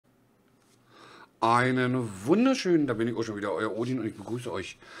Einen wunderschönen, da bin ich auch schon wieder, euer Odin, und ich begrüße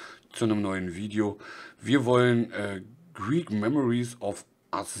euch zu einem neuen Video. Wir wollen Greek Memories of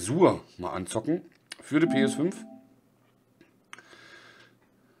Azur mal anzocken für die PS5.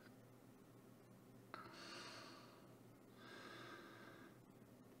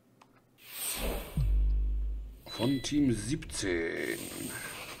 Von Team 17.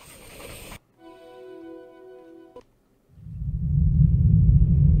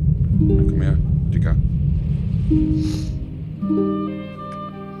 Komm her, Dicker.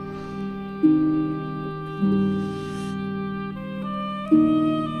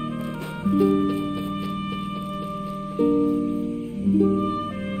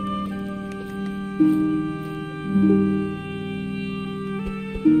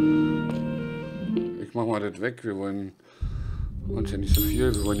 Ich mach mal das weg, wir wollen uns ja nicht so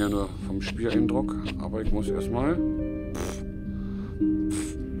viel, wir wollen ja nur vom Spieleindruck, aber ich muss erstmal.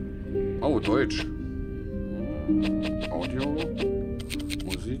 Oh, Deutsch. Audio,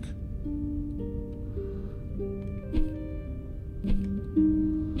 Musik.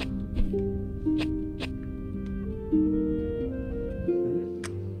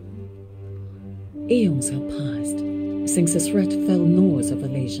 Eons have passed since the threat fell north of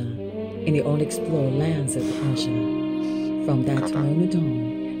Malaysia in the unexplored lands of Asia. From that moment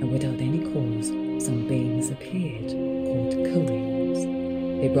on, and without any cause, some beings appeared called Koreans.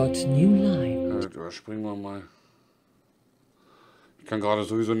 They brought new life. Überspringen wir mal. Ich kann gerade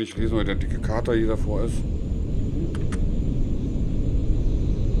sowieso nicht lesen, weil der dicke Kater hier davor ist.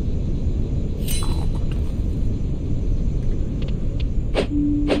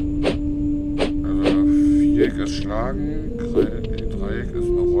 Also Viereck ist Schlagen, Dreieck ist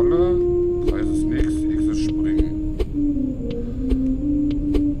eine Rolle, Kreis ist nichts, X ist Springen.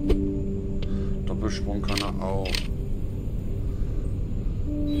 Doppelsprung kann er auch.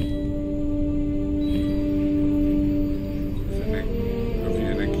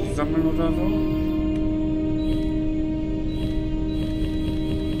 Sammeln oder so.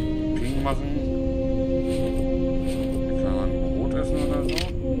 Ping machen. Hier kann man Brot essen oder so.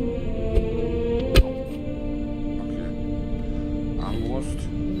 Okay. Armbrust.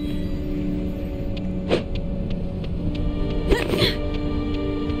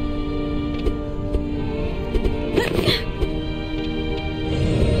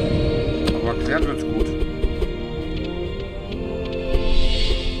 Aber erklärt wird's gut.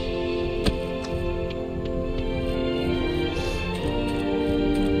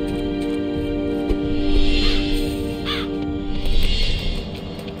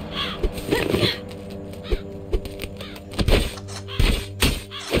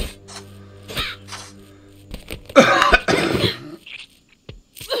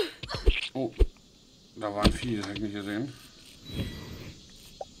 Oh, da waren viele, das habe ich nicht gesehen.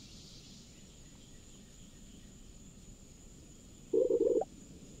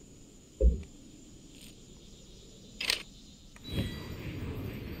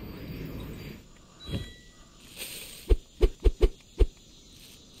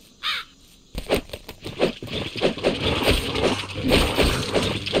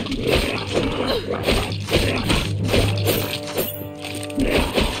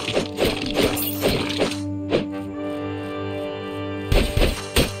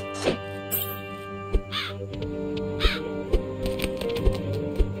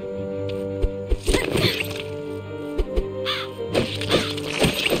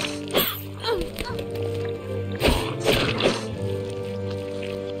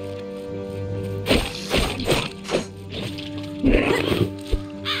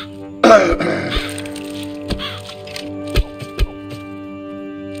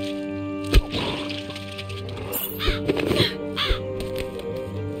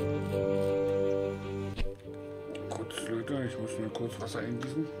 Ich muss mir kurz Wasser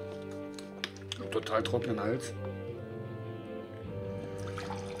eingießen. Ich habe total trockenen Hals.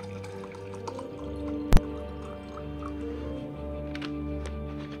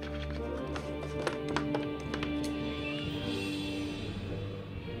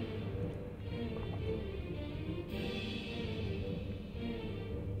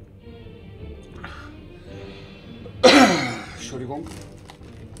 Entschuldigung.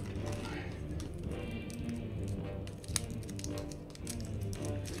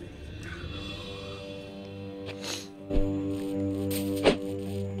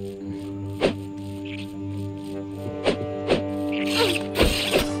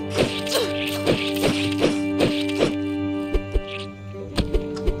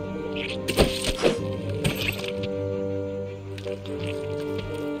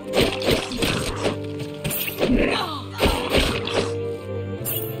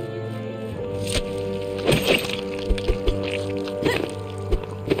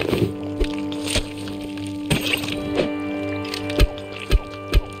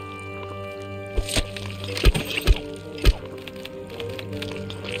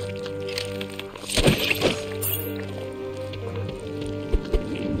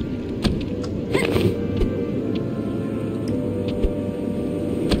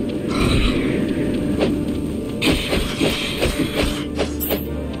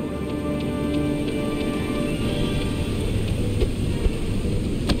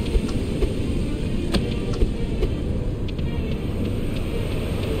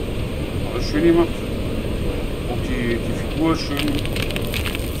 schön gemacht. Auch die Figur ist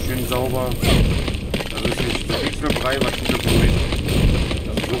schön sauber. Das ist nicht so Pixelbrei, was viele von euch,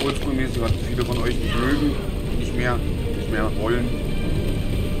 das ist so oldschool-mäßig, was viele von euch nicht mögen, nicht mehr wollen.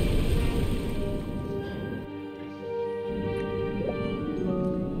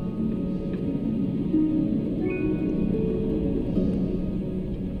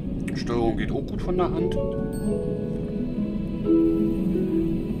 Steuerung geht auch gut von der Hand.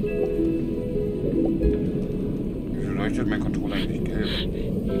 Wieso leuchtet mein Controller eigentlich gelb?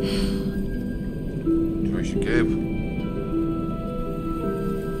 Der leuchtet gelb.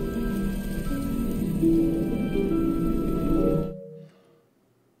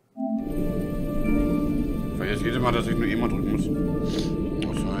 Weil jetzt jedes Mal, dass ich nur einmal drücken muss.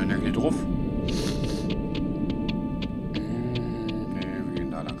 Muss noch Energie drauf.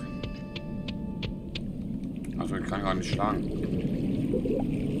 Also ich kann gar nicht schlagen.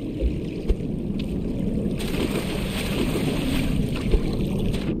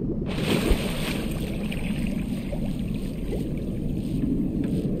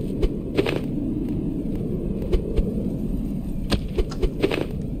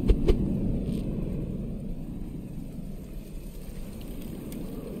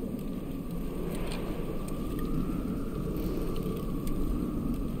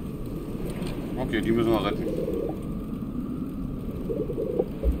 Okay, die müssen wir retten.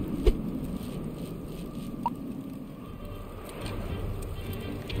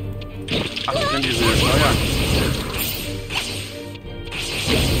 Ach, ich kann diese steuern.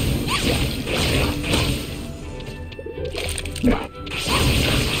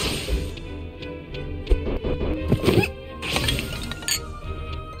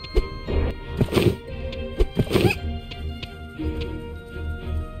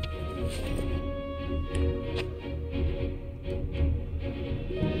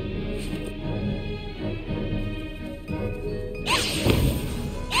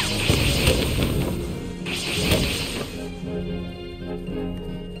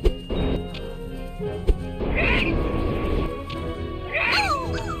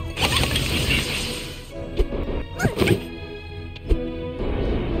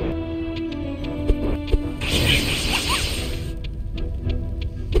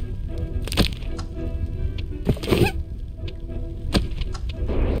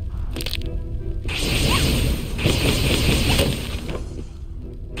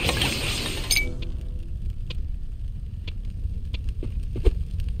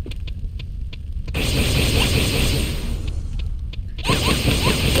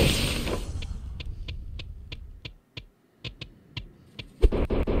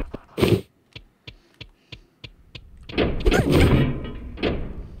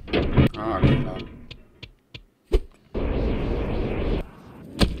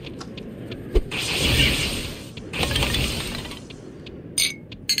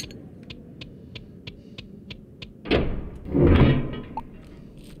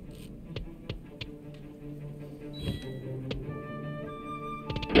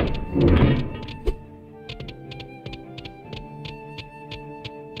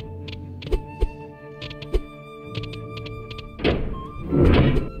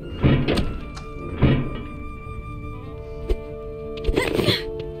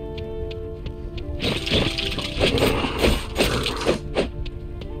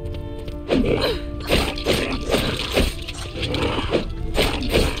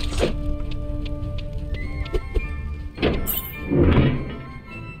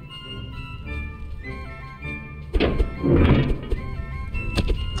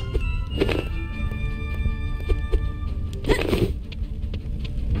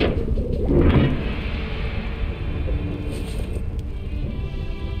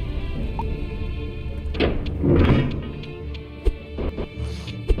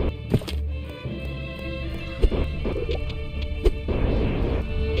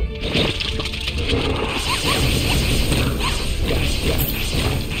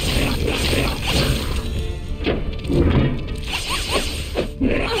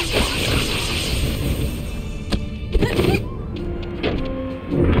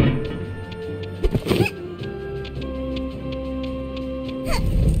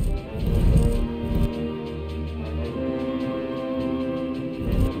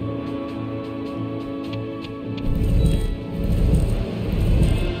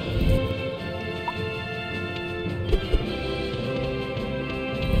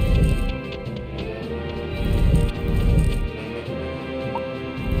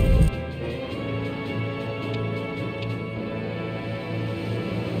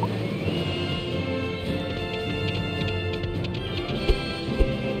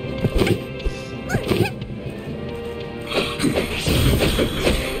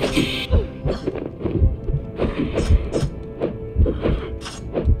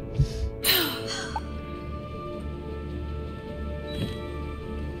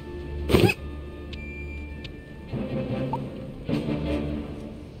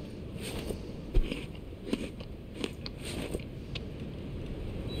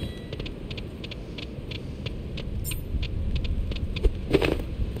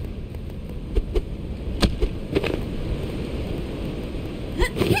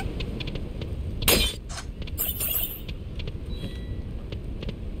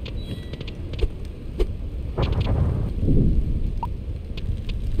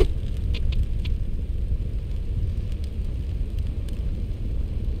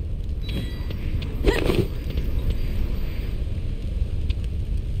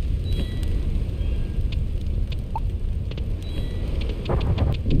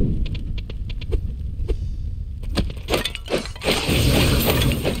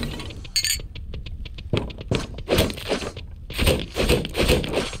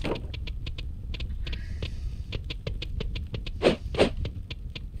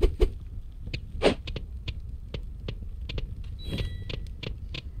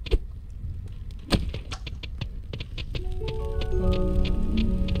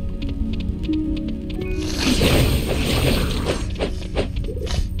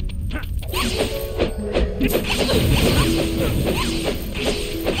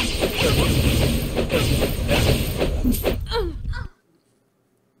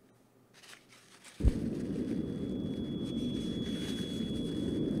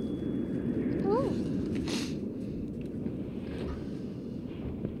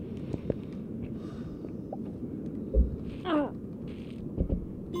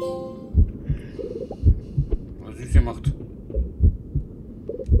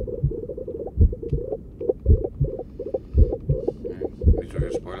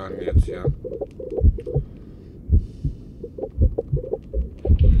 spoilern jetzt hier.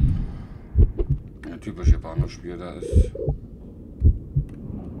 Ein typische Bahnhofsspiel, da ist.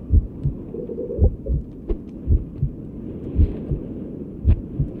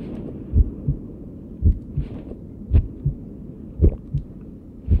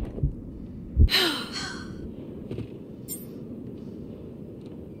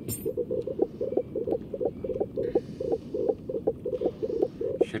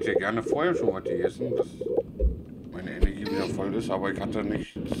 Ich hätte ja gerne vorher schon was gegessen, dass meine Energie wieder voll ist, aber ich hatte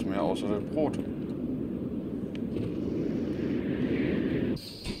nichts mehr außer das Brot.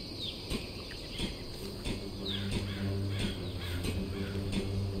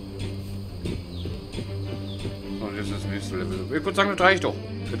 So, und jetzt das nächste Level. Ich würde sagen, das reicht doch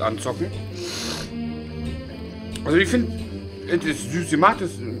mit Anzocken. Also ich finde, es ist süß gemacht,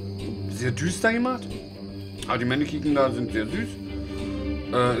 es ist sehr düster gemacht. Aber die Mannequinen da sind sehr süß.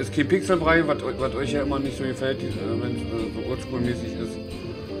 Ist kein Pixelbrei, was euch ja immer nicht so gefällt, wenn es so oldschool-mäßig ist.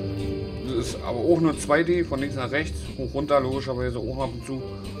 Das ist aber auch nur 2D, von links nach rechts, hoch runter, logischerweise auch ab und zu.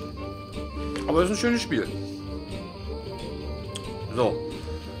 Aber es ist ein schönes Spiel. So,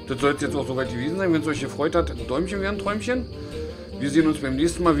 das soll es jetzt auch soweit gewesen sein. Wenn es euch gefreut hat, Däumchen wären Träumchen. Wir sehen uns beim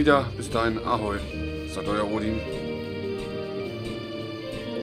nächsten Mal wieder. Bis dahin, ahoi. Das ist euer Odin.